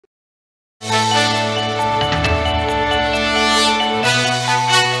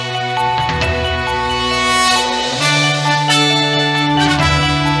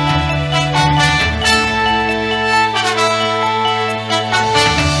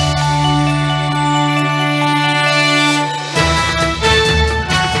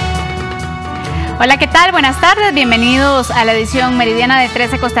Hola, ¿qué tal? Buenas tardes, bienvenidos a la edición Meridiana de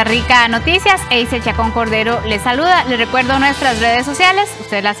Trece Costa Rica Noticias. Eice Chacón Cordero les saluda. Les recuerdo nuestras redes sociales,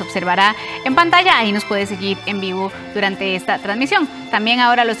 usted las observará en pantalla, ahí nos puede seguir en vivo durante esta transmisión. También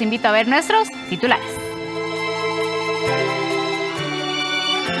ahora los invito a ver nuestros titulares.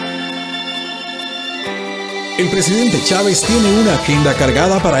 El presidente Chávez tiene una agenda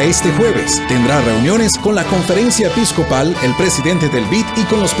cargada para este jueves. Tendrá reuniones con la Conferencia Episcopal, el presidente del BID y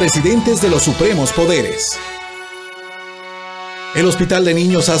con los presidentes de los supremos poderes. El Hospital de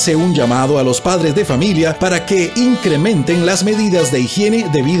Niños hace un llamado a los padres de familia para que incrementen las medidas de higiene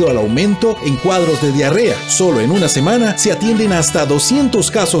debido al aumento en cuadros de diarrea. Solo en una semana se atienden hasta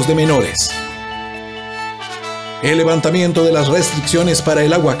 200 casos de menores. El levantamiento de las restricciones para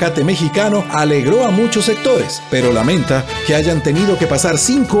el aguacate mexicano alegró a muchos sectores, pero lamenta que hayan tenido que pasar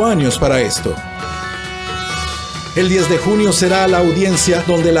 5 años para esto. El 10 de junio será la audiencia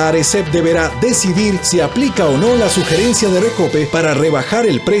donde la ARECEP deberá decidir si aplica o no la sugerencia de Recope para rebajar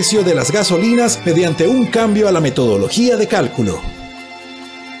el precio de las gasolinas mediante un cambio a la metodología de cálculo.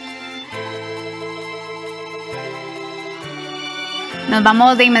 Nos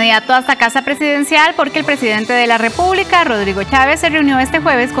vamos de inmediato hasta Casa Presidencial porque el presidente de la República, Rodrigo Chávez, se reunió este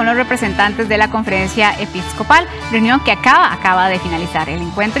jueves con los representantes de la Conferencia Episcopal, reunión que acaba de finalizar. El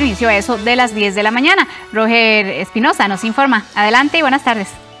encuentro inició a eso de las 10 de la mañana. Roger Espinosa nos informa. Adelante y buenas tardes.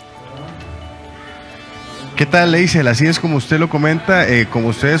 ¿Qué tal, Leisel? Así es como usted lo comenta, como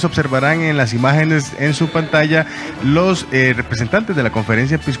ustedes observarán en las imágenes en su pantalla, los representantes de la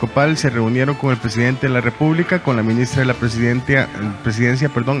Conferencia Episcopal se reunieron con el presidente de la República, con la ministra de la Presidencia,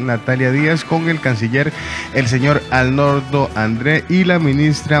 Natalia Díaz, con el canciller, el señor Arnoldo André, y la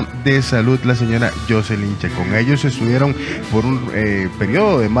ministra de Salud, la señora Jocelyn Chacón. Ellos estuvieron por un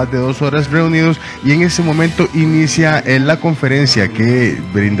periodo de más de 2 horas reunidos y en ese momento inicia la conferencia que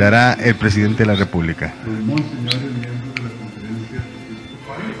brindará el presidente de la República. Señores miembros de la Conferencia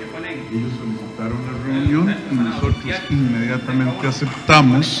Episcopal, ellos solicitaron la reunión y nosotros inmediatamente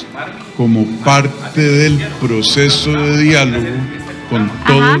aceptamos como parte del proceso de diálogo con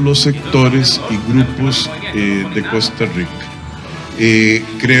todos los sectores y grupos de Costa Rica.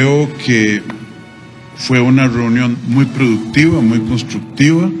 Creo que fue una reunión muy productiva, muy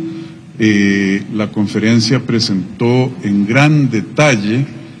constructiva. La conferencia presentó en gran detalle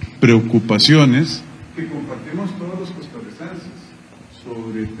preocupaciones que compartimos todos los costarricenses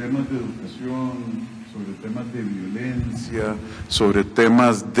sobre temas de educación, sobre temas de violencia, sobre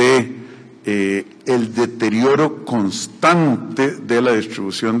temas de el deterioro constante de la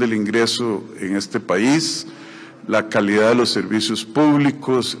distribución del ingreso en este país, la calidad de los servicios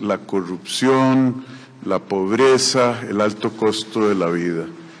públicos, la corrupción, la pobreza, el alto costo de la vida.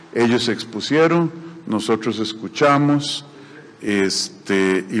 Ellos se expusieron, nosotros escuchamos,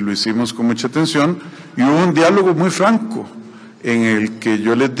 y lo hicimos con mucha atención, y hubo un diálogo muy franco en el que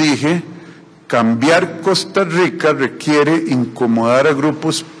yo les dije: cambiar Costa Rica requiere incomodar a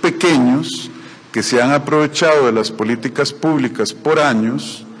grupos pequeños que se han aprovechado de las políticas públicas por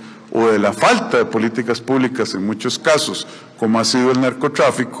años, o de la falta de políticas públicas en muchos casos, como ha sido el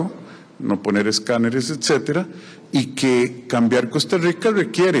narcotráfico, no poner escáneres, etcétera, y que cambiar Costa Rica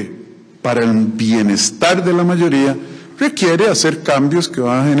requiere, para el bienestar de la mayoría, requiere hacer cambios que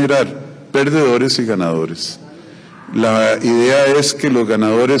van a generar perdedores y ganadores. La idea es que los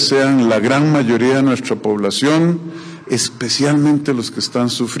ganadores sean la gran mayoría de nuestra población, especialmente los que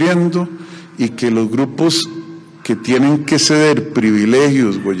están sufriendo, y que los grupos que tienen que ceder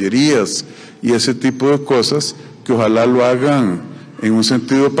privilegios, gollerías y ese tipo de cosas, que ojalá lo hagan en un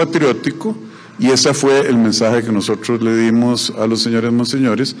sentido patriótico. Y ese fue el mensaje que nosotros le dimos a los señores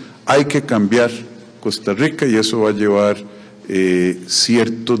monseñores: hay que cambiar Costa Rica, y eso va a llevar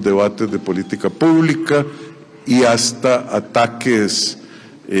ciertos debates de política pública y hasta ataques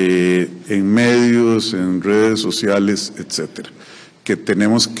en medios, en redes sociales, etcétera. Que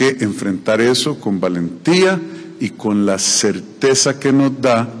tenemos que enfrentar eso con valentía y con la certeza que nos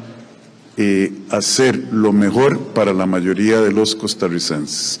da hacer lo mejor para la mayoría de los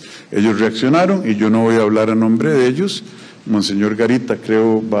costarricenses. Ellos reaccionaron y yo no voy a hablar a nombre de ellos. Monseñor Garita,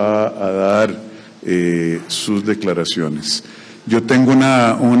 creo, va a dar sus declaraciones. Yo tengo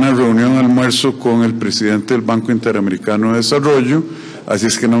una reunión, almuerzo con el presidente del Banco Interamericano de Desarrollo, así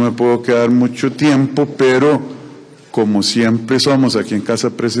es que no me puedo quedar mucho tiempo, pero como siempre somos aquí en Casa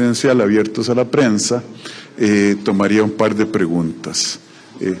Presidencial abiertos a la prensa, tomaría un par de preguntas.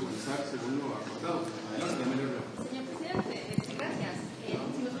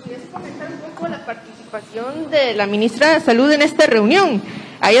 La participación de la ministra de Salud en esta reunión.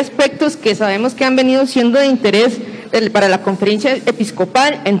 Hay aspectos que sabemos que han venido siendo de interés para la conferencia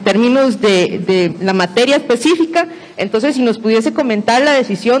episcopal en términos de la materia específica. Entonces, si nos pudiese comentar la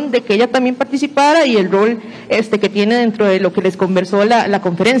decisión de que ella también participara y el rol que tiene dentro de lo que les conversó la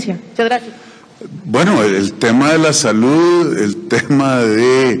conferencia. Muchas gracias. Bueno, el tema de la salud, el tema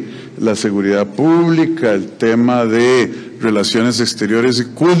de la seguridad pública, el tema de relaciones exteriores y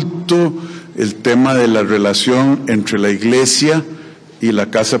culto, el tema de la relación entre la iglesia y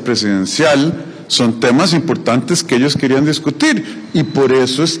la casa presidencial, son temas importantes que ellos querían discutir y por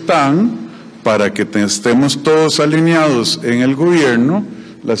eso están, para que estemos todos alineados en el gobierno,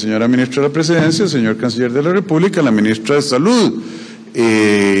 la señora ministra de la Presidencia, el señor Canciller de la República, la ministra de Salud.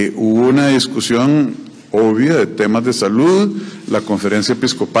 Hubo una discusión obvia de temas de salud, la conferencia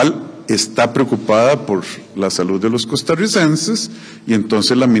episcopal está preocupada por la salud de los costarricenses y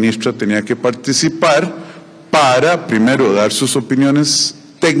entonces la ministra tenía que participar para, primero, dar sus opiniones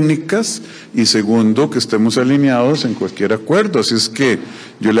técnicas y segundo, que estemos alineados en cualquier acuerdo. Así es que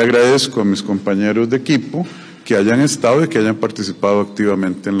yo le agradezco a mis compañeros de equipo que hayan estado y que hayan participado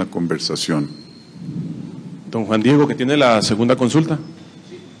activamente en la conversación. Don Juan Diego, que tiene la segunda consulta.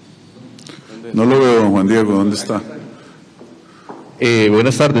 No lo veo, don Juan Diego, ¿dónde está?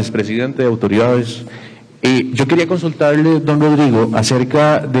 Buenas tardes, presidente, autoridades. Yo quería consultarle, don Rodrigo,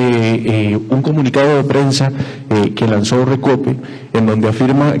 acerca de un comunicado de prensa que lanzó Recope, en donde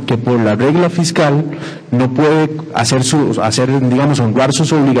afirma que por la regla fiscal no puede digamos, honrar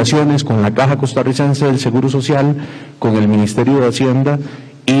sus obligaciones con la Caja Costarricense del Seguro Social, con el Ministerio de Hacienda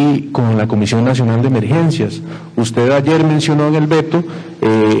y con la Comisión Nacional de Emergencias. Usted ayer mencionó en el veto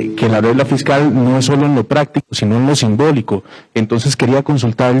que la regla fiscal no es solo en lo práctico, sino en lo simbólico. Entonces quería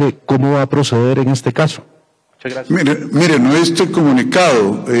consultarle cómo va a proceder en este caso. Muchas gracias. Mire, no he visto el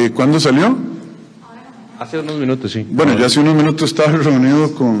comunicado. ¿Cuándo salió? Hace unos minutos, sí. Bueno, ya hace unos minutos estaba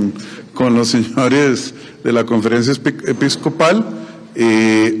reunido con los señores de la conferencia episcopal.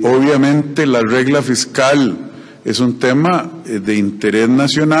 Obviamente la regla fiscal es un tema de interés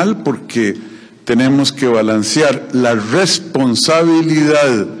nacional porque tenemos que balancear la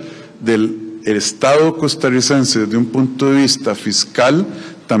responsabilidad del Estado costarricense desde un punto de vista fiscal,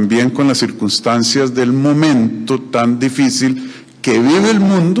 también con las circunstancias del momento tan difícil que vive el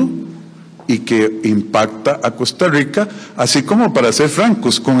mundo y que impacta a Costa Rica, así como, para ser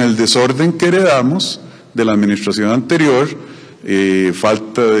francos, con el desorden que heredamos de la administración anterior,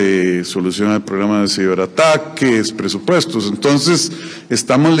 falta de solución al programa de ciberataques, presupuestos. Entonces,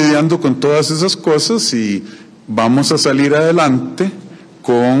 estamos lidiando con todas esas cosas y vamos a salir adelante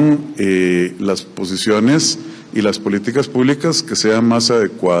con las posiciones y las políticas públicas que sean más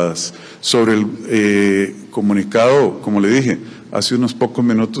adecuadas. Sobre el comunicado, como le dije, hace unos pocos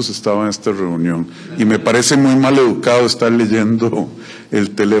minutos estaba en esta reunión y me parece muy mal educado estar leyendo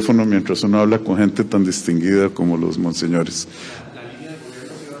el teléfono mientras uno habla con gente tan distinguida como los monseñores.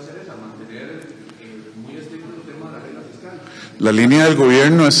 La línea del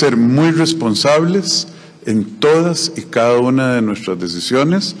gobierno es ser muy responsables en todas y cada una de nuestras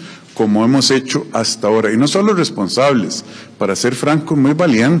decisiones, como hemos hecho hasta ahora. Y no solo responsables, para ser francos, muy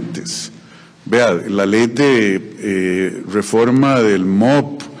valientes. Vea, la ley de reforma del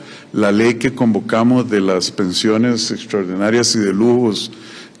MOP, la ley que convocamos de las pensiones extraordinarias y de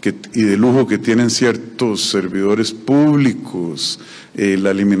lujo que tienen ciertos servidores públicos,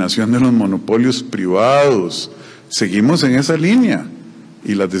 la eliminación de los monopolios privados. Seguimos en esa línea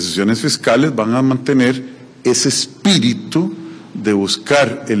y las decisiones fiscales van a mantener ese espíritu de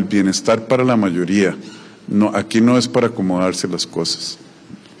buscar el bienestar para la mayoría. No, aquí no es para acomodarse las cosas.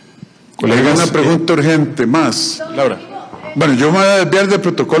 Colega, una pregunta urgente más. Laura. Bueno, yo me voy a desviar del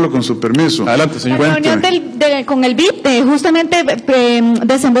protocolo con su permiso. Adelante, señor. Reunión con el BIP, justamente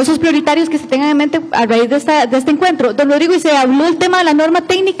desembolsos prioritarios que se tengan en mente a raíz de este encuentro. Don Rodrigo, y se habló del tema de la norma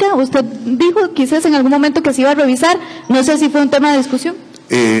técnica. Usted dijo quizás en algún momento que se iba a revisar. No sé si fue un tema de discusión.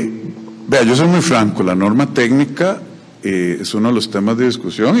 Vea, yo soy muy franco. La norma técnica es uno de los temas de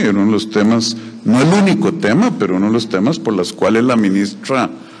discusión y uno de los temas, no el único tema, pero uno de los temas por los cuales la ministra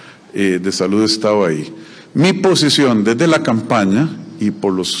de Salud estaba ahí. Mi posición desde la campaña y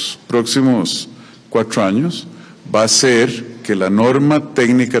por los próximos 4 años va a ser que la norma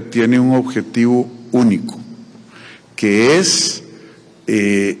técnica tiene un objetivo único, que es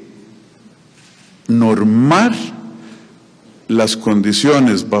normar las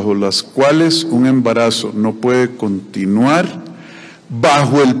condiciones bajo las cuales un embarazo no puede continuar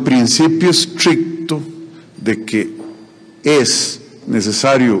bajo el principio estricto de que es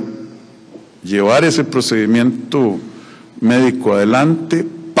necesario llevar ese procedimiento médico adelante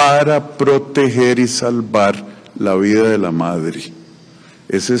para proteger y salvar la vida de la madre.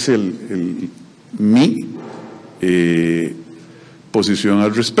 Ese es mi posición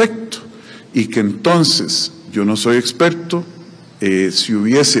al respecto, y que entonces, yo no soy experto, si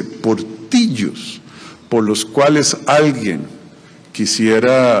hubiese portillos por los cuales alguien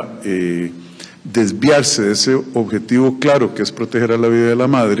quisiera desviarse de ese objetivo claro que es proteger a la vida de la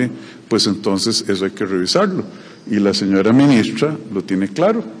madre, pues entonces eso hay que revisarlo. Y la señora ministra lo tiene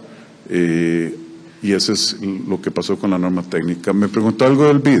claro, y eso es lo que pasó con la norma técnica. Me preguntó algo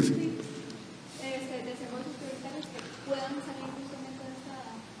del BID.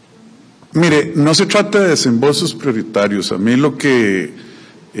 Mire, no se trata de desembolsos prioritarios. A mí lo que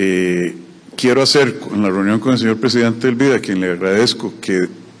quiero hacer en la reunión con el señor presidente del BID, a quien le agradezco, que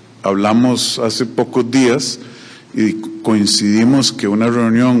hablamos hace pocos días y coincidimos que una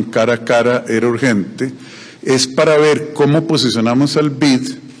reunión cara a cara era urgente, es para ver cómo posicionamos al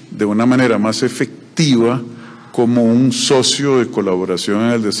BID de una manera más efectiva como un socio de colaboración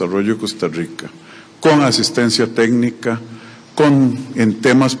en el desarrollo de Costa Rica, con asistencia técnica, en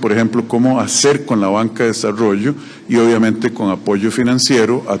temas, por ejemplo, cómo hacer con la banca de desarrollo y obviamente con apoyo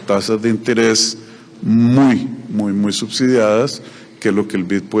financiero a tasas de interés muy subsidiadas, que es lo que el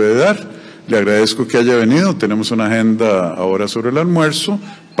BID puede dar. Le agradezco que haya venido. Tenemos una agenda ahora sobre el almuerzo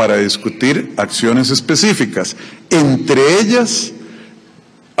para discutir acciones específicas, entre ellas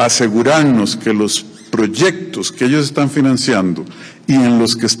asegurarnos que los proyectos que ellos están financiando y en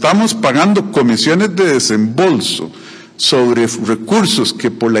los que estamos pagando comisiones de desembolso sobre recursos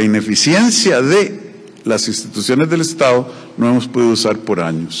que por la ineficiencia de las instituciones del Estado no hemos podido usar por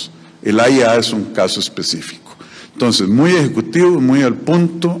años. El AIA es un caso específico. Entonces, muy ejecutivo, muy al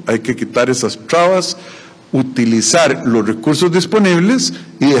punto, hay que quitar esas trabas, utilizar los recursos disponibles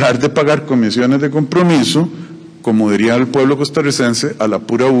y dejar de pagar comisiones de compromiso, como diría el pueblo costarricense, a la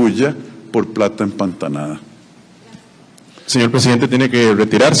pura bulla por plata empantanada. Señor presidente, tiene que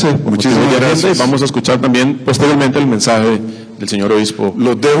retirarse. Muchísimas gracias. Vamos a escuchar también posteriormente el mensaje del señor obispo.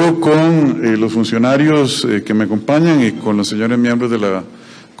 Los dejo con los funcionarios que me acompañan y con los señores miembros de la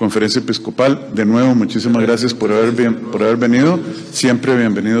Conferencia Episcopal. De nuevo, muchísimas gracias por haber venido. Siempre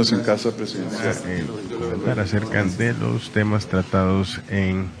bienvenidos en Casa Presidencial. Comentar acerca de los temas tratados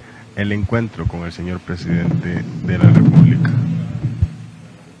en el encuentro con el señor presidente de la República.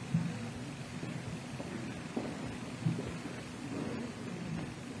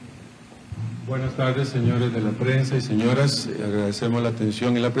 Buenas tardes, señores de la prensa y señoras. Agradecemos la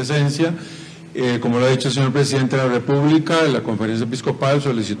atención y la presencia. Como lo ha dicho el señor presidente de la República, la Conferencia Episcopal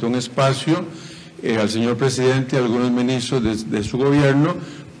solicitó un espacio al señor presidente y a algunos ministros de su gobierno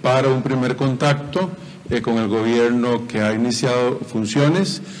para un primer contacto con el gobierno que ha iniciado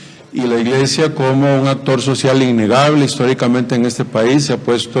funciones, y la Iglesia, como un actor social innegable históricamente en este país, se ha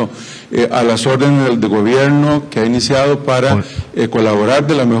puesto a las órdenes del gobierno que ha iniciado para colaborar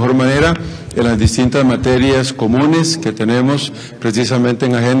de la mejor manera en las distintas materias comunes que tenemos precisamente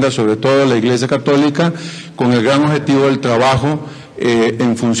en agenda, sobre todo la Iglesia Católica, con el gran objetivo del trabajo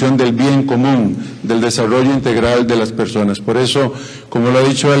en función del bien común, del desarrollo integral de las personas. Por eso, como lo ha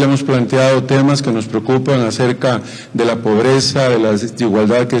dicho él, hemos planteado temas que nos preocupan acerca de la pobreza, de la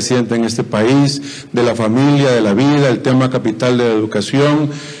desigualdad que siente en este país, de la familia, de la vida, el tema capital de la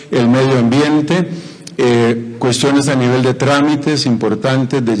educación, el medio ambiente, cuestiones a nivel de trámites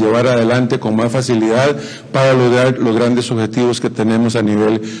importantes de llevar adelante con más facilidad para lograr los grandes objetivos que tenemos a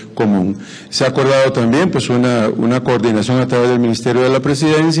nivel común. Se ha acordado también pues una coordinación a través del Ministerio de la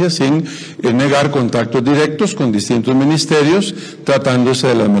Presidencia, sin negar contactos directos con distintos ministerios, tratándose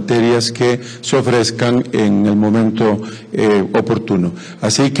de las materias que se ofrezcan en el momento oportuno.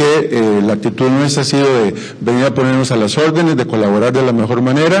 Así que la actitud nuestra ha sido de venir a ponernos a las órdenes, de colaborar de la mejor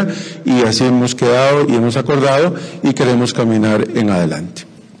manera, y así hemos quedado y hemos acordado y queremos caminar en adelante.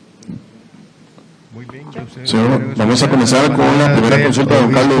 Muy bien, señor, vamos a comenzar con la primera consulta de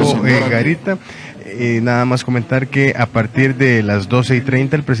don Carlos Garita. Nada más comentar que a partir de las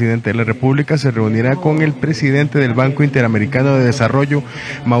 12:30 el presidente de la República se reunirá con el presidente del Banco Interamericano de Desarrollo,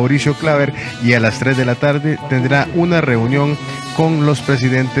 Mauricio Claver, y a las 3 de la tarde tendrá una reunión con los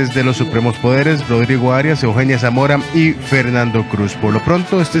presidentes de los Supremos Poderes, Rodrigo Arias, Eugenia Zamora y Fernando Cruz. Por lo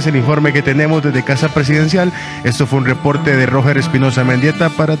pronto, este es el informe que tenemos desde Casa Presidencial. Esto fue un reporte de Roger Espinosa Mendieta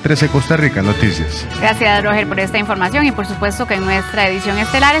para Trece Costa Rica Noticias. Gracias, Roger, por esta información, y por supuesto que en nuestra edición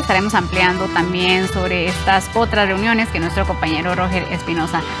estelar estaremos ampliando también sobre estas otras reuniones que nuestro compañero Roger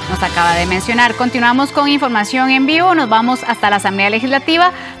Espinosa nos acaba de mencionar. Continuamos con información en vivo. Nos vamos hasta la Asamblea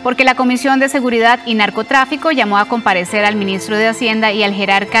Legislativa porque la Comisión de Seguridad y Narcotráfico llamó a comparecer al ministro de Hacienda y al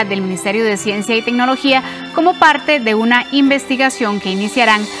jerarca del Ministerio de Ciencia y Tecnología como parte de una investigación que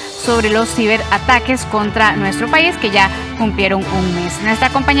iniciarán sobre los ciberataques contra nuestro país, que ya cumplieron un mes. Nuestra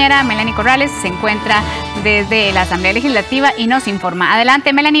compañera Melanie Corrales se encuentra desde la Asamblea Legislativa y nos informa.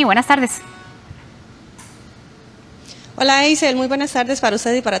 Adelante, Melanie, buenas tardes. Hola Eisel, muy buenas tardes para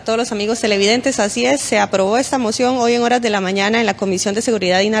usted y para todos los amigos televidentes. Así es, se aprobó esta moción hoy en horas de la mañana en la Comisión de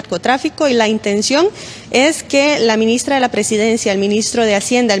Seguridad y Narcotráfico, y la intención es que la ministra de la Presidencia, el ministro de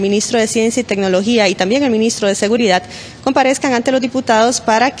Hacienda, el ministro de Ciencia y Tecnología y también el ministro de Seguridad comparezcan ante los diputados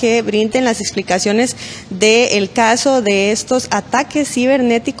para que brinden las explicaciones del caso de estos ataques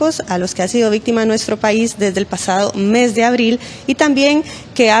cibernéticos a los que ha sido víctima nuestro país desde el pasado mes de abril, y también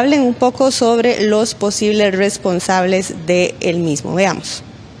que hablen un poco sobre los posibles responsables de el mismo. Veamos.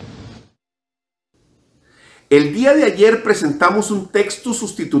 El día de ayer presentamos un texto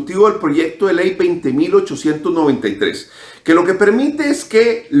sustitutivo al proyecto de ley 20.893, que lo que permite es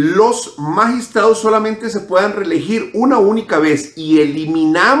que los magistrados solamente se puedan reelegir una única vez, y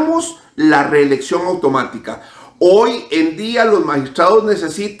eliminamos la reelección automática. Hoy en día los magistrados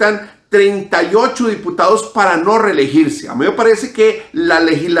necesitan 38 diputados para no reelegirse. A mí me parece que la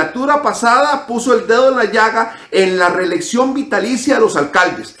legislatura pasada puso el dedo en la llaga en la reelección vitalicia de los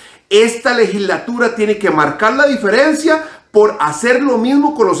alcaldes. Esta legislatura tiene que marcar la diferencia por hacer lo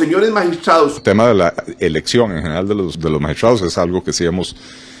mismo con los señores magistrados. El tema de la elección en general de los magistrados es algo que sí hemos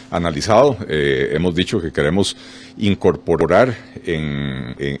analizado. Hemos dicho que queremos incorporar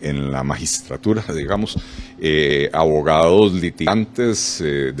en la magistratura, digamos, abogados litigantes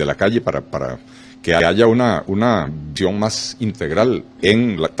de la calle para que haya una visión más integral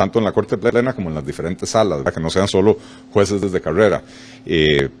tanto en la Corte Plena como en las diferentes salas, ¿verdad? Que no sean solo jueces de carrera.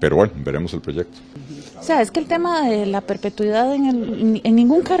 Pero bueno, veremos el proyecto. O sea, es que el tema de la perpetuidad en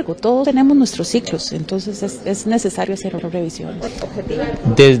ningún cargo, todos tenemos nuestros ciclos, entonces es necesario hacer revisiones.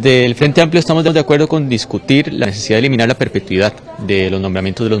 Desde el Frente Amplio estamos de acuerdo con discutir la necesidad de eliminar la perpetuidad de los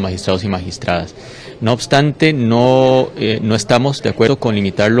nombramientos de los magistrados y magistradas. No obstante, no estamos de acuerdo con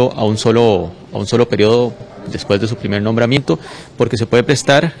limitarlo a un solo periodo después de su primer nombramiento, porque se puede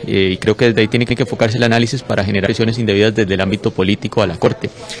prestar, y creo que desde ahí tiene que enfocarse el análisis para generar presiones indebidas desde el ámbito político a la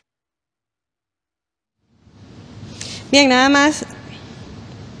Corte. Bien, nada más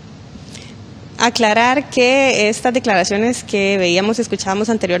aclarar que estas declaraciones que veíamos y escuchábamos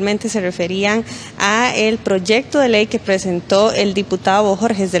anteriormente se referían a el proyecto de ley que presentó el diputado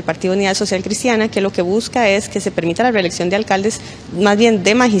Jorge del Partido Unidad Social Cristiana, que lo que busca es que se permita la reelección de alcaldes, más bien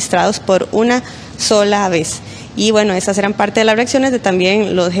de magistrados, por una sola vez. Y bueno, esas eran parte de las reacciones de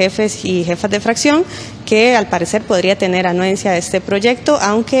también los jefes y jefas de fracción, que al parecer podría tener anuencia a este proyecto,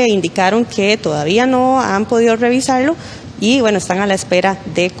 aunque indicaron que todavía no han podido revisarlo y bueno, están a la espera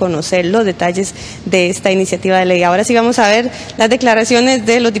de conocer los detalles de esta iniciativa de ley. Ahora sí vamos a ver las declaraciones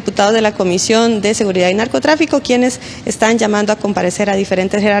de los diputados de la Comisión de Seguridad y Narcotráfico, quienes están llamando a comparecer a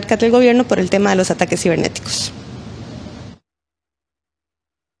diferentes jerarcas del gobierno por el tema de los ataques cibernéticos.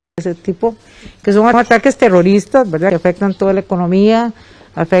 Ese tipo, que son ataques terroristas, ¿verdad?, que afectan toda la economía,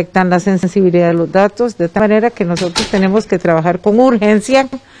 afectan la sensibilidad de los datos, de tal manera que nosotros tenemos que trabajar con urgencia,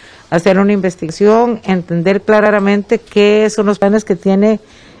 hacer una investigación, entender claramente qué son los planes que tiene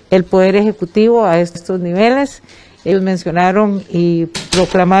el Poder Ejecutivo a estos niveles. Ellos mencionaron y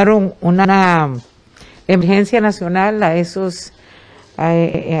proclamaron una emergencia nacional a esos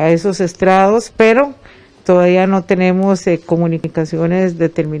estrados, pero todavía no tenemos comunicaciones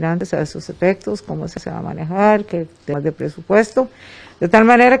determinantes a esos efectos, cómo se va a manejar, qué temas de presupuesto, de tal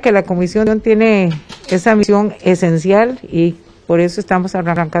manera que la Comisión tiene esa misión esencial y por eso estamos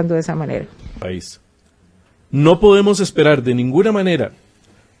arrancando de esa manera. País. No podemos esperar de ninguna manera,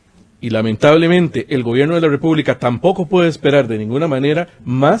 y lamentablemente el gobierno de la República tampoco puede esperar de ninguna manera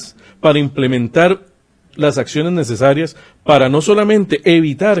más para implementar las acciones necesarias para no solamente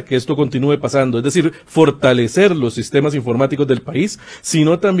evitar que esto continúe pasando, es decir, fortalecer los sistemas informáticos del país,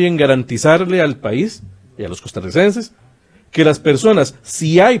 sino también garantizarle al país y a los costarricenses que las personas,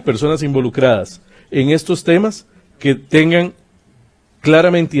 si hay personas involucradas en estos temas, que tengan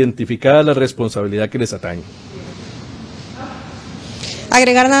claramente identificada la responsabilidad que les atañe.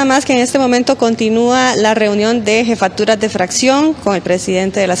 Agregar nada más que en este momento continúa la reunión de jefaturas de fracción con el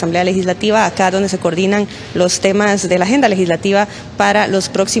presidente de la Asamblea Legislativa, acá donde se coordinan los temas de la agenda legislativa para los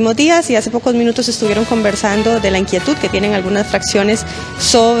próximos días, y hace pocos minutos estuvieron conversando de la inquietud que tienen algunas fracciones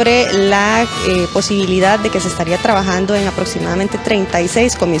sobre la posibilidad de que se estaría trabajando en aproximadamente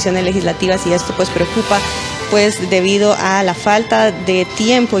 36 comisiones legislativas, y esto pues preocupa pues debido a la falta de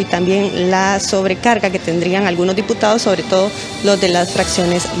tiempo y también la sobrecarga que tendrían algunos diputados, sobre todo los de las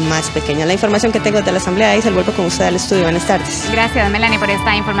fracciones más pequeñas. La información que tengo desde la Asamblea, y se vuelvo con usted al estudio. Buenas tardes. Gracias, Melanie, por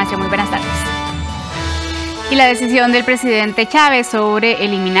esta información. Muy buenas tardes. Y la decisión del presidente Chávez sobre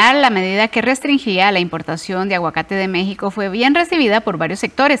eliminar la medida que restringía la importación de aguacate de México fue bien recibida por varios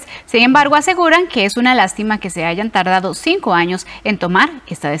sectores. Sin embargo, aseguran que es una lástima que se hayan tardado 5 años en tomar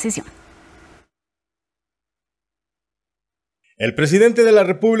esta decisión. El presidente de la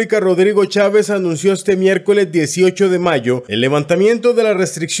República, Rodrigo Chávez, anunció este miércoles 18 de mayo el levantamiento de la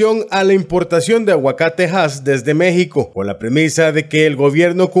restricción a la importación de aguacate Hass desde México, con la premisa de que el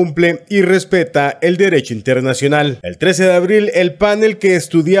gobierno cumple y respeta el derecho internacional. El 13 de abril, el panel que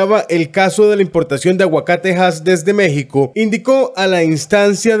estudiaba el caso de la importación de aguacate Hass desde México indicó a la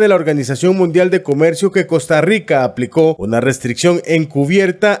instancia de la Organización Mundial de Comercio que Costa Rica aplicó una restricción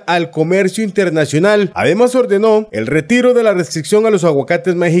encubierta al comercio internacional. Además, ordenó el retiro de la restricción a los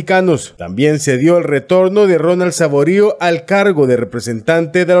aguacates mexicanos. También se dio el retorno de Ronald Saborío al cargo de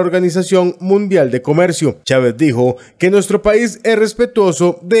representante de la Organización Mundial de Comercio. Chávez dijo que nuestro país es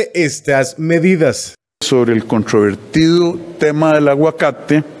respetuoso de estas medidas. Sobre el controvertido tema del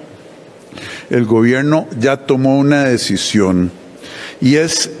aguacate, el gobierno ya tomó una decisión y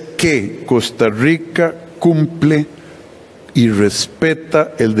es que Costa Rica cumple y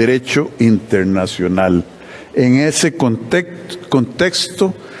respeta el derecho internacional. En ese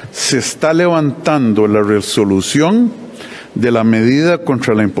contexto se está levantando la resolución de la medida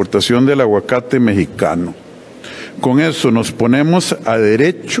contra la importación del aguacate mexicano. Con eso nos ponemos a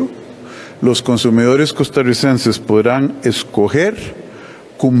derecho, los consumidores costarricenses podrán escoger,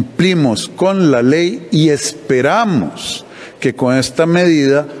 cumplimos con la ley y esperamos que con esta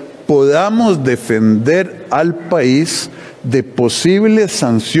medida podamos defender al país de posibles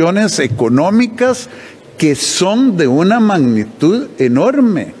sanciones económicas que son de una magnitud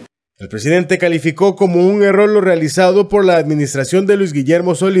enorme. El presidente calificó como un error lo realizado por la administración de Luis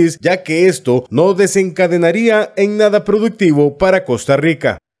Guillermo Solís, ya que esto no desencadenaría en nada productivo para Costa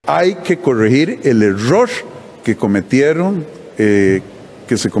Rica. Hay que corregir el error que cometieron, que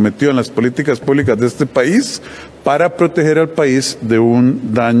se cometió en las políticas públicas de este país para proteger al país de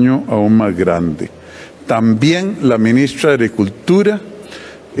un daño aún más grande. También la ministra de Agricultura,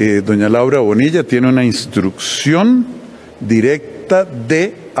 doña Laura Bonilla, tiene una instrucción directa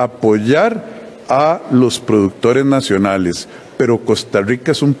de apoyar a los productores nacionales, pero Costa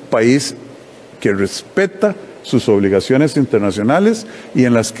Rica es un país que respeta sus obligaciones internacionales y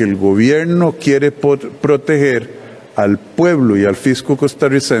en las que el gobierno quiere proteger al pueblo y al fisco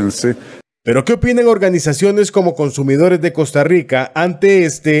costarricense. ¿Pero qué opinan organizaciones como Consumidores de Costa Rica ante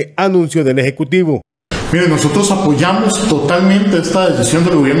este anuncio del Ejecutivo? Miren, nosotros apoyamos totalmente esta decisión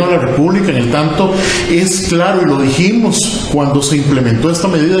del gobierno de la República, en el tanto es claro, y lo dijimos cuando se implementó esta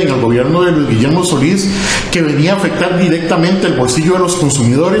medida en el gobierno de Luis Guillermo Solís, que venía a afectar directamente el bolsillo de los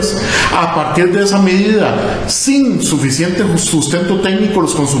consumidores. A partir de esa medida, sin suficiente sustento técnico,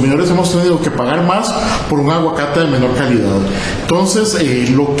 los consumidores hemos tenido que pagar más por un aguacate de menor calidad. Entonces,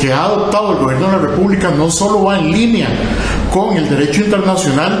 lo que ha adoptado el gobierno de la República no solo va en línea con el derecho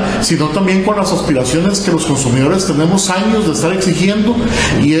internacional, sino también con las aspiraciones que los consumidores tenemos años de estar exigiendo,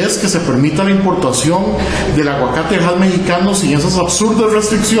 y es que se permita la importación del aguacate Hass mexicano sin esas absurdas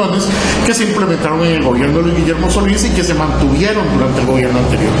restricciones que se implementaron en el gobierno de Guillermo Solís y que se mantuvieron durante el gobierno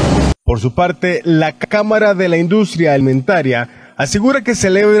anterior. Por su parte, la Cámara de la Industria Alimentaria asegura que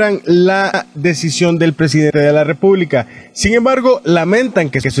celebran la decisión del presidente de la República. Sin embargo, lamentan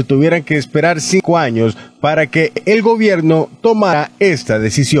que se tuvieran que esperar 5 años para que el gobierno tomara esta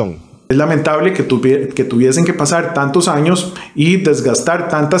decisión. Es lamentable que tuviesen que pasar tantos años y desgastar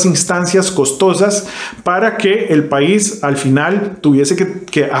tantas instancias costosas para que el país al final tuviese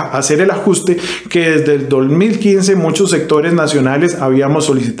que hacer el ajuste que desde el 2015 muchos sectores nacionales habíamos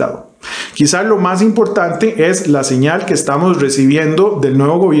solicitado. Quizás lo más importante es la señal que estamos recibiendo del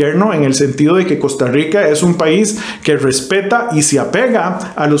nuevo gobierno en el sentido de que Costa Rica es un país que respeta y se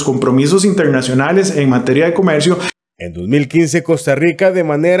apega a los compromisos internacionales en materia de comercio. En 2015, Costa Rica, de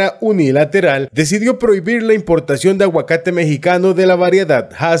manera unilateral, decidió prohibir la importación de aguacate mexicano de la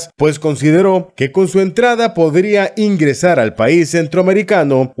variedad Hass, pues consideró que con su entrada podría ingresar al país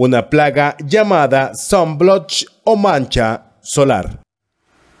centroamericano una plaga llamada sunblotch o mancha solar.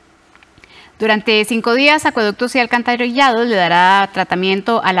 Durante 5 días, Acueductos y Alcantarillados le dará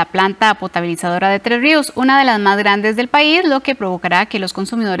tratamiento a la planta potabilizadora de Tres Ríos, una de las más grandes del país, lo que provocará que los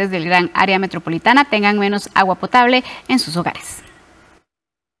consumidores del gran área metropolitana tengan menos agua potable en sus hogares.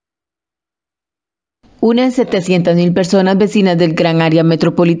 Unas 700.000 personas vecinas del gran área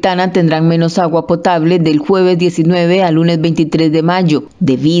metropolitana tendrán menos agua potable del jueves 19 al lunes 23 de mayo,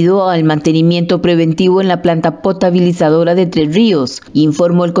 debido al mantenimiento preventivo en la planta potabilizadora de Tres Ríos,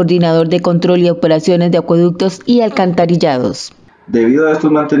 informó el coordinador de control y operaciones de acueductos y alcantarillados. Debido a estos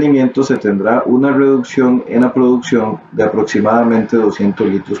mantenimientos se tendrá una reducción en la producción de aproximadamente 200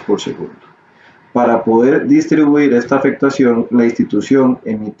 litros por segundo. Para poder distribuir esta afectación, la institución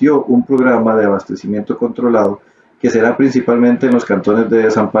emitió un programa de abastecimiento controlado que será principalmente en los cantones de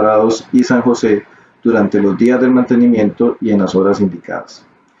Desamparados y San José durante los días del mantenimiento y en las horas indicadas.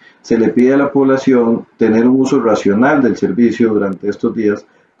 Se le pide a la población tener un uso racional del servicio durante estos días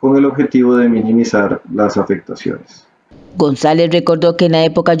con el objetivo de minimizar las afectaciones. González recordó que en la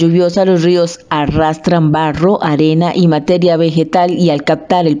época lluviosa los ríos arrastran barro, arena y materia vegetal y al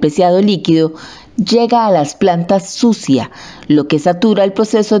captar el preciado líquido llega a las plantas sucia, lo que satura el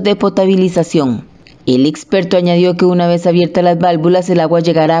proceso de potabilización. El experto añadió que una vez abiertas las válvulas el agua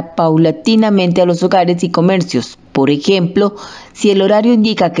llegará paulatinamente a los hogares y comercios. Por ejemplo, si el horario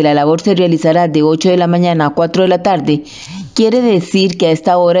indica que la labor se realizará de 8 de la mañana a 4 de la tarde, quiere decir que a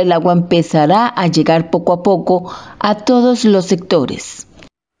esta hora el agua empezará a llegar poco a poco a todos los sectores.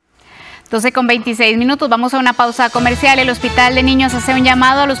 12:26 vamos a una pausa comercial. El Hospital de Niños hace un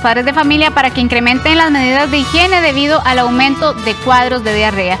llamado a los padres de familia para que incrementen las medidas de higiene debido al aumento de cuadros de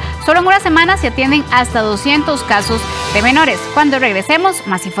diarrea. Solo en una semana se atienden hasta 200 casos de menores. Cuando regresemos,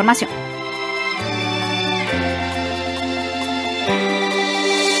 más información.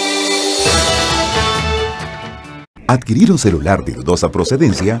 Adquirir un celular de dudosa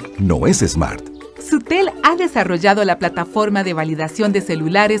procedencia no es smart. Sutel ha desarrollado la plataforma de validación de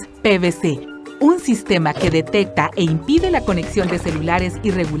celulares PVC, un sistema que detecta e impide la conexión de celulares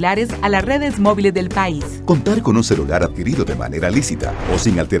irregulares a las redes móviles del país. Contar con un celular adquirido de manera lícita o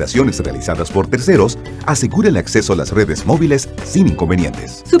sin alteraciones realizadas por terceros asegura el acceso a las redes móviles sin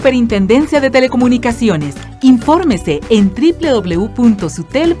inconvenientes. Superintendencia de Telecomunicaciones. Infórmese en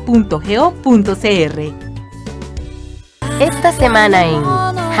www.sutel.go.cr. Esta semana en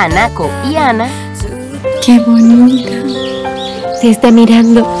Hanako y Ana. ¡Qué bonita! Se está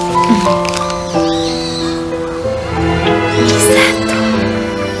mirando. Exacto.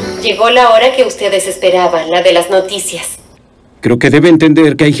 Llegó la hora que ustedes esperaban, la de las noticias. Creo que debe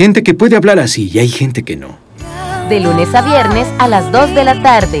entender que hay gente que puede hablar así y hay gente que no. De lunes a viernes a las 2 de la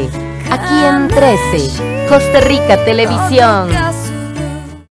tarde. Aquí en Trece, Costa Rica Televisión.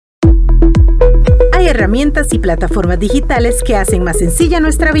 Hay herramientas y plataformas digitales que hacen más sencilla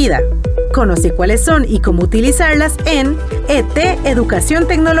nuestra vida. Conoce cuáles son y cómo utilizarlas en ET Educación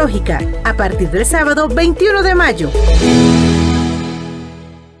Tecnológica, a partir del sábado 21 de mayo.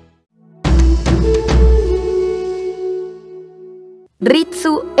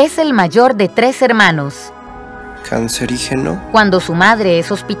 Ritsu es el mayor de 3 hermanos. ¿Cancerígeno? Cuando su madre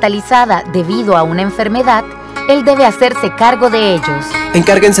es hospitalizada debido a una enfermedad, él debe hacerse cargo de ellos.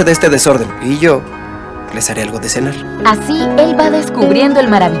 Encárguense de este desorden y yo les haré algo de cenar. Así, él va descubriendo el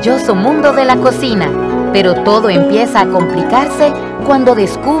maravilloso mundo de la cocina, pero todo empieza a complicarse cuando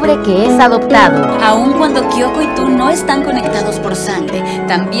descubre que es adoptado. Aun cuando Kyoko y tú no están conectados por sangre,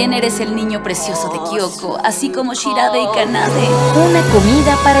 también eres el niño precioso de Kyoko, así como Shirade y Kanade. Una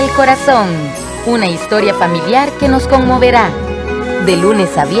comida para el corazón, una historia familiar que nos conmoverá. De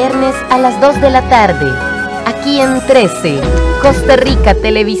lunes a viernes a las 2 de la tarde, aquí en Trece, Costa Rica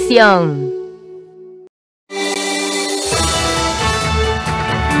Televisión.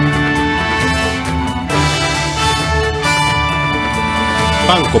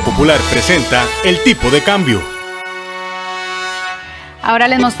 Banco Popular presenta el tipo de cambio. Ahora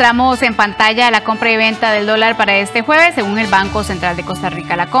les mostramos en pantalla la compra y venta del dólar para este jueves. Según el Banco Central de Costa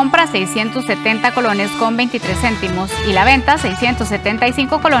Rica, la compra 670 colones con 23 céntimos y la venta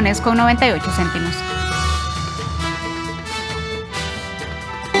 675 colones con 98 céntimos.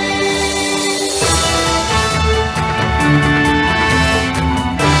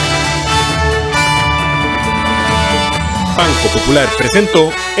 Banco Popular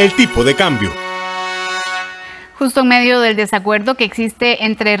presentó el tipo de cambio. Justo en medio del desacuerdo que existe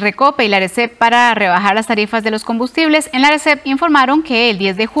entre Recope y la ARECEP para rebajar las tarifas de los combustibles, en la ARECEP informaron que el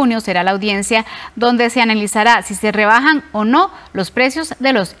 10 de junio será la audiencia donde se analizará si se rebajan o no los precios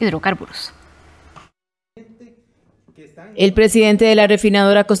de los hidrocarburos. El presidente de la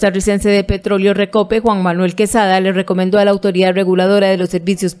refinadora costarricense de petróleo Recope, Juan Manuel Quesada, le recomendó a la Autoridad Reguladora de los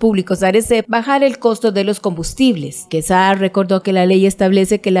Servicios Públicos, ARECEP, bajar el costo de los combustibles. Quesada recordó que la ley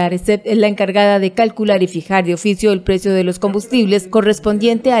establece que la ARECEP es la encargada de calcular y fijar de oficio el precio de los combustibles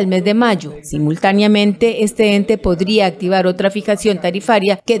correspondiente al mes de mayo. Simultáneamente, este ente podría activar otra fijación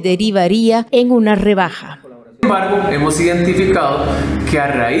tarifaria que derivaría en una rebaja. Sin embargo, hemos identificado que a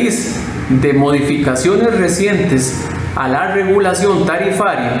raíz de modificaciones recientes a la regulación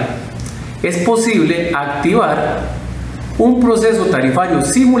tarifaria, es posible activar un proceso tarifario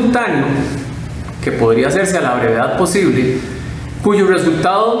simultáneo que podría hacerse a la brevedad posible cuyo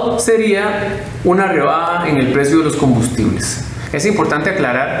resultado sería una rebaja en el precio de los combustibles. Es importante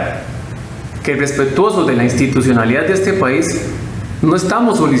aclarar que, respetuosos de la institucionalidad de este país, no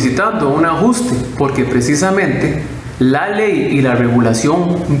estamos solicitando un ajuste, porque precisamente la ley y la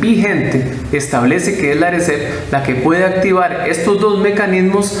regulación vigente establece que es la ARECEP la que puede activar estos dos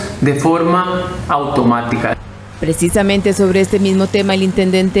mecanismos de forma automática. Precisamente sobre este mismo tema, el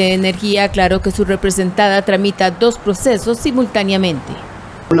intendente de Energía aclaró que su representada tramita dos procesos simultáneamente.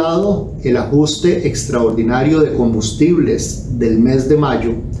 Por un lado, el ajuste extraordinario de combustibles del mes de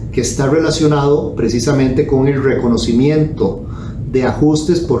mayo, que está relacionado precisamente con el reconocimiento de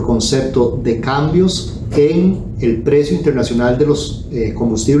ajustes por concepto de cambios en el precio internacional de los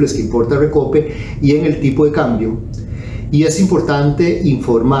combustibles que importa Recope y en el tipo de cambio. Y es importante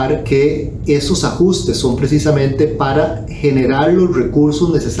informar que esos ajustes son precisamente para generar los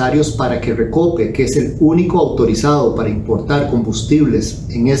recursos necesarios para que Recope, que es el único autorizado para importar combustibles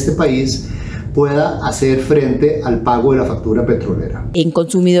en este país, pueda hacer frente al pago de la factura petrolera. En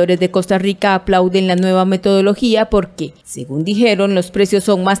Consumidores de Costa Rica aplauden la nueva metodología porque, según dijeron, los precios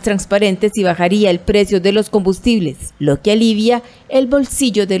son más transparentes y bajaría el precio de los combustibles, lo que alivia el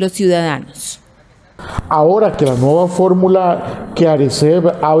bolsillo de los ciudadanos. Ahora que la nueva fórmula que ARECEP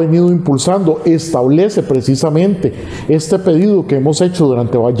ha venido impulsando establece precisamente este pedido que hemos hecho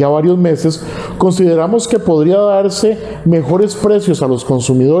durante ya varios meses, consideramos que podría darse mejores precios a los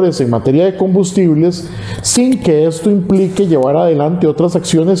consumidores en materia de combustibles sin que esto implique llevar adelante otras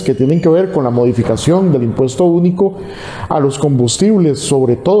acciones que tienen que ver con la modificación del impuesto único a los combustibles,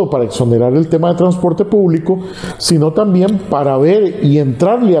 sobre todo para exonerar el tema de transporte público, sino también para ver y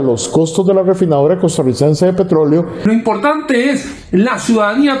entrarle a los costos de la refinadora costarricense de petróleo. Lo importante es la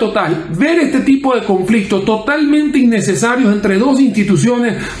ciudadanía total, ver este tipo de conflictos totalmente innecesarios entre dos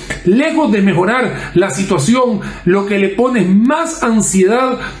instituciones, lejos de mejorar la situación, lo que le pone más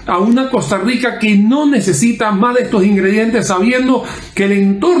ansiedad a una Costa Rica que no necesita más de estos ingredientes, sabiendo que el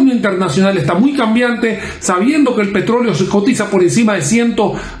entorno internacional está muy cambiante, sabiendo que el petróleo se cotiza por encima de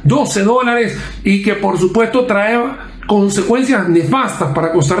 $112 y que por supuesto trae consecuencias nefastas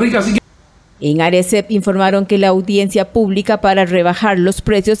para Costa Rica. Así que en ARECEP informaron que la audiencia pública para rebajar los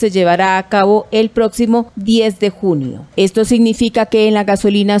precios se llevará a cabo el próximo 10 de junio. Esto significa que en la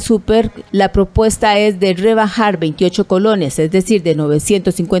gasolina super la propuesta es de rebajar 28 colones, es decir, de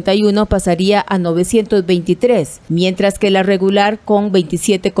 951 pasaría a 923, mientras que la regular con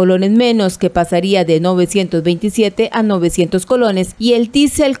 27 colones menos, que pasaría de 927 a 900 colones, y el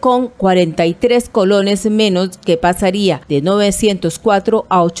diésel con 43 colones menos, que pasaría de 904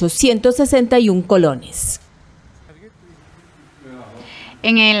 a 861 colones.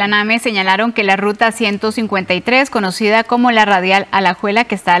 En el ANAME señalaron que la ruta 153, conocida como la radial Alajuela,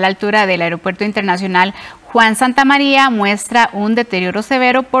 que está a la altura del Aeropuerto Internacional Juan Santamaría, muestra un deterioro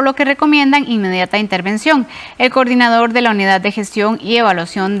severo, por lo que recomiendan inmediata intervención. El coordinador de la Unidad de Gestión y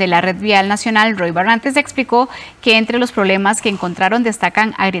Evaluación de la Red Vial Nacional, Roy Barrantes, explicó que entre los problemas que encontraron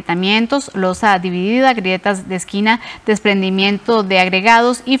destacan agrietamientos, losa dividida, grietas de esquina, desprendimiento de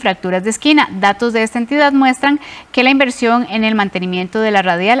agregados y fracturas de esquina. Datos de esta entidad muestran que la inversión en el mantenimiento de la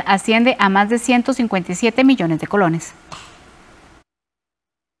radial asciende a más de 157 millones de colones.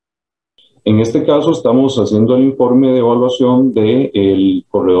 En este caso estamos haciendo el informe de evaluación del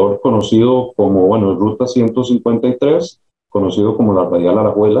corredor conocido como, Ruta 153, conocido como la radial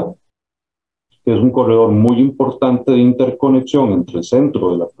Alajuela, que es un corredor muy importante de interconexión entre el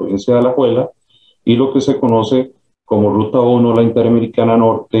centro de la provincia de Alajuela y lo que se conoce como Ruta 1, la Interamericana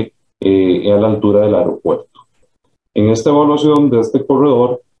Norte, a la altura del aeropuerto. En esta evaluación de este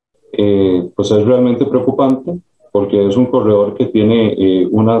corredor, pues es realmente preocupante, porque es un corredor que tiene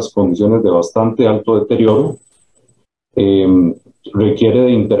unas condiciones de bastante alto deterioro, requiere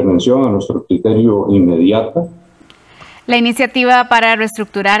de intervención a nuestro criterio inmediata. La iniciativa para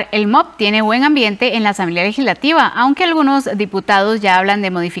reestructurar el MOP tiene buen ambiente en la Asamblea Legislativa, aunque algunos diputados ya hablan de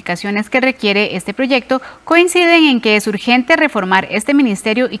modificaciones que requiere este proyecto. Coinciden en que es urgente reformar este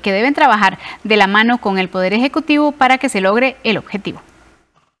ministerio y que deben trabajar de la mano con el Poder Ejecutivo para que se logre el objetivo.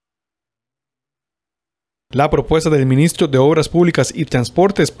 La propuesta del ministro de Obras Públicas y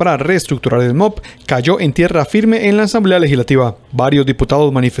Transportes para reestructurar el MOP cayó en tierra firme en la Asamblea Legislativa. Varios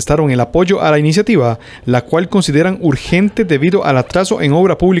diputados manifestaron el apoyo a la iniciativa, la cual consideran urgente debido al atraso en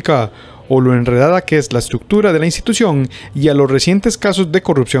obra pública o lo enredada que es la estructura de la institución y a los recientes casos de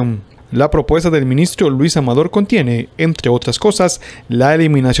corrupción. La propuesta del ministro Luis Amador contiene, entre otras cosas, la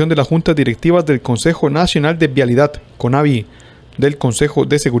eliminación de las juntas directivas del Consejo Nacional de Vialidad, CONAVI, del Consejo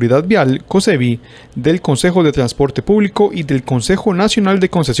de Seguridad Vial, COSEVI, del Consejo de Transporte Público y del Consejo Nacional de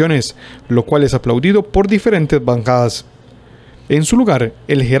Concesiones, lo cual es aplaudido por diferentes bancadas. En su lugar,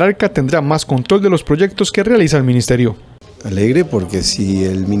 el jerarca tendrá más control de los proyectos que realiza el ministerio. Alegre porque si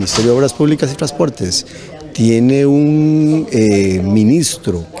el Ministerio de Obras Públicas y Transportes tiene un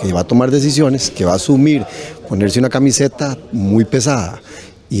ministro que va a tomar decisiones, que va a asumir, ponerse una camiseta muy pesada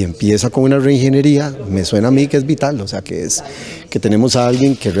y empieza con una reingeniería, me suena a mí que es vital, o sea que tenemos a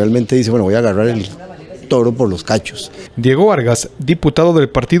alguien que realmente dice, bueno, voy a agarrar el toro por los cachos. Diego Vargas, diputado del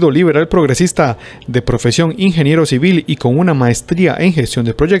Partido Liberal Progresista, de profesión ingeniero civil y con una maestría en gestión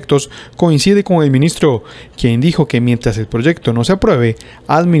de proyectos, coincide con el ministro, quien dijo que mientras el proyecto no se apruebe,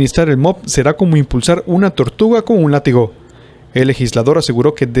 administrar el MOP será como impulsar una tortuga con un látigo. El legislador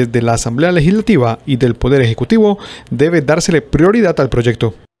aseguró que desde la Asamblea Legislativa y del Poder Ejecutivo debe dársele prioridad al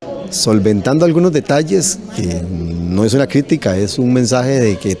proyecto. Solventando algunos detalles, que no es una crítica, es un mensaje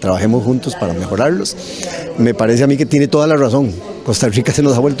de que trabajemos juntos para mejorarlos. Me parece a mí que tiene toda la razón. Costa Rica se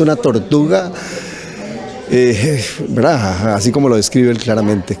nos ha vuelto una tortuga, ¿verdad? Así como lo describe él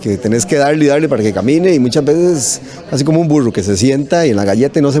claramente, que tenés que darle y darle para que camine y muchas veces así como un burro que se sienta y en la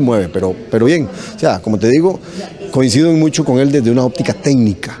galleta no se mueve, pero bien, o sea, como te digo, coincido mucho con él desde una óptica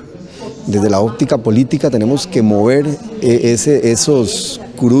técnica. Desde la óptica política tenemos que mover esos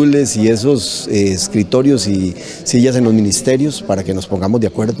curules y esos escritorios y sillas en los ministerios para que nos pongamos de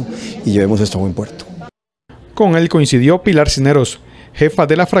acuerdo y llevemos esto a buen puerto. Con él coincidió Pilar Cisneros, jefa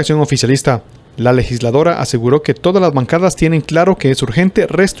de la fracción oficialista. La legisladora aseguró que todas las bancadas tienen claro que es urgente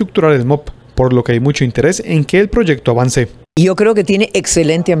reestructurar el MOP, por lo que hay mucho interés en que el proyecto avance. Yo creo que tiene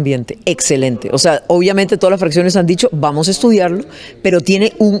excelente ambiente, excelente. O sea, obviamente todas las fracciones han dicho, vamos a estudiarlo, pero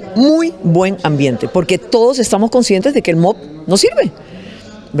tiene un muy buen ambiente, porque todos estamos conscientes de que el MOP no sirve,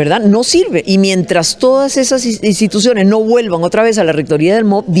 ¿verdad? No sirve. Y mientras todas esas instituciones no vuelvan otra vez a la rectoría del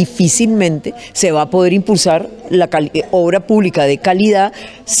MOP, difícilmente se va a poder impulsar la obra pública de calidad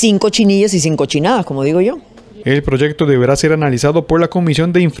sin cochinillas y sin cochinadas, como digo yo. El proyecto deberá ser analizado por la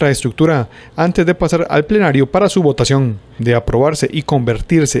Comisión de Infraestructura antes de pasar al plenario para su votación. De aprobarse y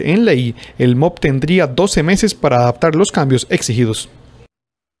convertirse en ley, el MOP tendría 12 meses para adaptar los cambios exigidos.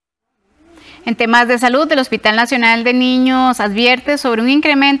 En temas de salud, el Hospital Nacional de Niños advierte sobre un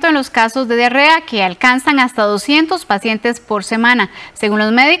incremento en los casos de diarrea que alcanzan hasta 200 pacientes por semana. Según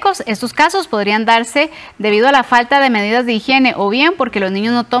los médicos, estos casos podrían darse debido a la falta de medidas de higiene o bien porque los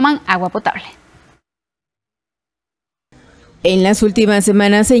niños no toman agua potable. En las últimas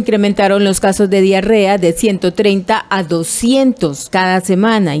semanas se incrementaron los casos de diarrea de 130 a 200 cada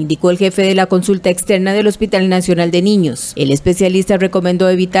semana, indicó el jefe de la consulta externa del Hospital Nacional de Niños. El especialista recomendó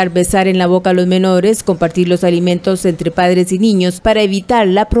evitar besar en la boca a los menores, compartir los alimentos entre padres y niños para evitar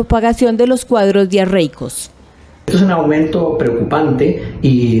la propagación de los cuadros diarreicos. Esto es un aumento preocupante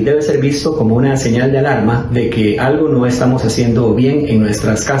y debe ser visto como una señal de alarma de que algo no estamos haciendo bien en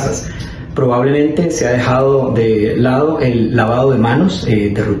nuestras casas. Probablemente se ha dejado de lado el lavado de manos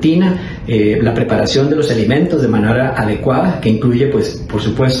de rutina, la preparación de los alimentos de manera adecuada, que incluye, pues, por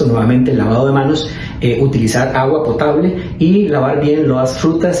supuesto, nuevamente el lavado de manos, utilizar agua potable y lavar bien las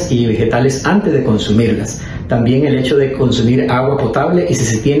frutas y vegetales antes de consumirlas. También el hecho de consumir agua potable y si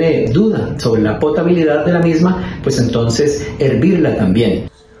se tiene duda sobre la potabilidad de la misma, pues entonces hervirla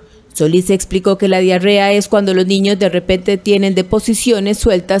también. Solís explicó que la diarrea es cuando los niños de repente tienen deposiciones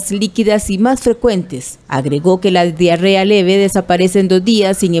sueltas, líquidas y más frecuentes. Agregó que la diarrea leve desaparece en 2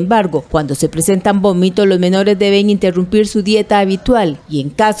 días, sin embargo, cuando se presentan vómitos, los menores deben interrumpir su dieta habitual y en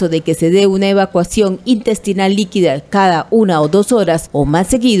caso de que se dé una evacuación intestinal líquida cada 1 o 2 horas o más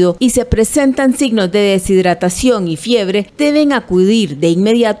seguido y se presentan signos de deshidratación y fiebre, deben acudir de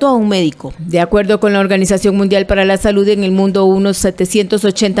inmediato a un médico. De acuerdo con la Organización Mundial para la Salud, en el mundo unos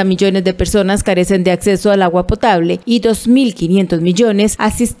 780 millones de personas carecen de acceso al agua potable y 2.500 millones a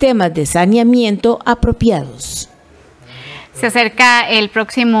sistemas de saneamiento apropiados. Se acerca el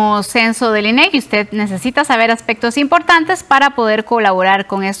próximo censo del INEC y usted necesita saber aspectos importantes para poder colaborar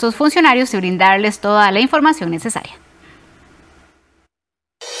con estos funcionarios y brindarles toda la información necesaria.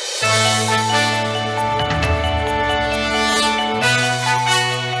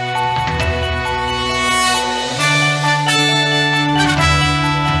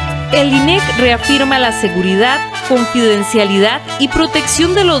 El INEC reafirma la seguridad, confidencialidad y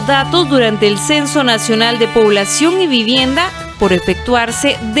protección de los datos durante el Censo Nacional de Población y Vivienda por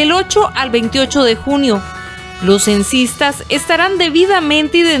efectuarse del 8 al 28 de junio. Los censistas estarán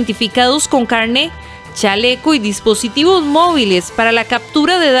debidamente identificados con carné, chaleco y dispositivos móviles para la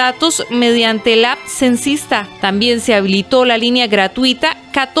captura de datos mediante el app censista. También se habilitó la línea gratuita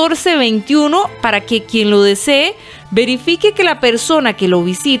 1421 para que quien lo desee verifique que la persona que lo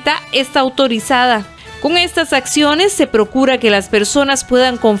visita está autorizada. Con estas acciones se procura que las personas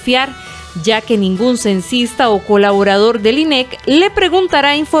puedan confiar ya que ningún censista o colaborador del INEC le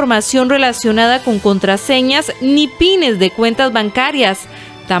preguntará información relacionada con contraseñas ni pines de cuentas bancarias.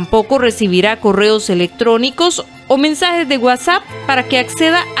 Tampoco recibirá correos electrónicos o mensajes de WhatsApp para que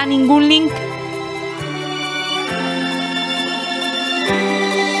acceda a ningún link.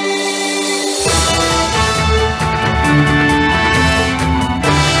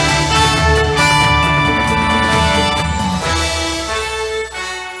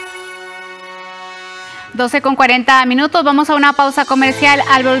 Con 40 minutos, vamos a una pausa comercial.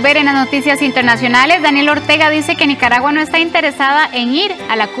 Al volver en las noticias internacionales, Daniel Ortega dice que Nicaragua no está interesada en ir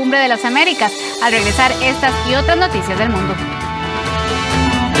a la Cumbre de las Américas. Al regresar, estas y otras noticias del mundo.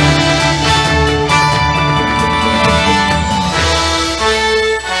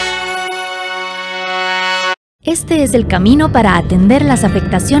 Este es el camino para atender las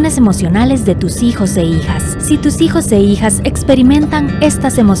afectaciones emocionales de tus hijos e hijas. Si tus hijos e hijas experimentan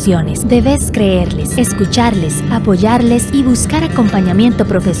estas emociones, debes creerles, escucharles, apoyarles y buscar acompañamiento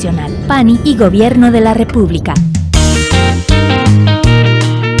profesional. PANI y Gobierno de la República.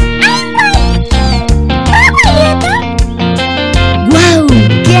 ¡Guau!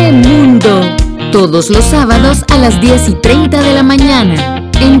 ¡Qué mundo! Todos los sábados a las 10:30 de la mañana.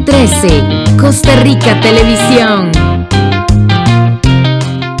 En Trece, Costa Rica Televisión.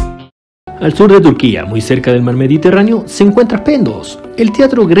 Al sur de Turquía, muy cerca del mar Mediterráneo, se encuentra Pendos, el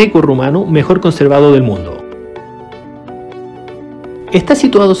teatro greco-romano mejor conservado del mundo. Está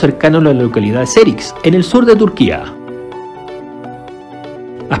situado cercano a la localidad de Serix, en el sur de Turquía.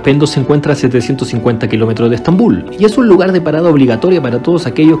 Aspendos se encuentra a 750 kilómetros de Estambul y es un lugar de parada obligatoria para todos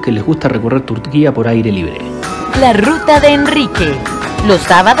aquellos que les gusta recorrer Turquía por aire libre. La ruta de Enrique. Los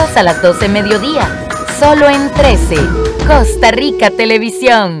sábados a las 12 mediodía, solo en Trece, Costa Rica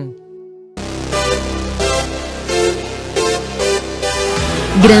Televisión.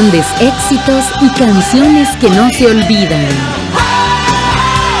 Grandes éxitos y canciones que no se olvidan.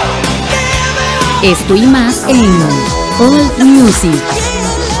 Esto y más en Old Music.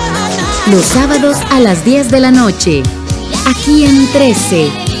 Los sábados a las 10 de la noche, aquí en Trece,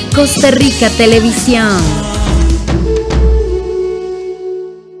 Costa Rica Televisión.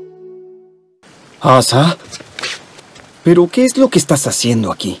 Asa, ¿pero qué es lo que estás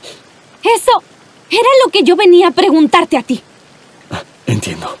haciendo aquí? Eso era lo que yo venía a preguntarte a ti.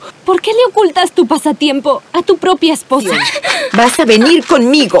 Entiendo. ¿Por qué le ocultas tu pasatiempo a tu propia esposa? Vas a venir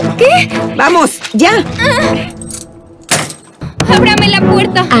conmigo. ¿Qué? ¡Vamos, ya! ¡Ábrame la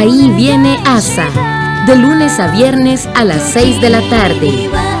puerta! Ahí viene Asa, de lunes a viernes a las 6 de la tarde,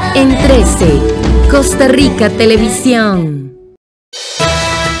 en Trece, Costa Rica Televisión.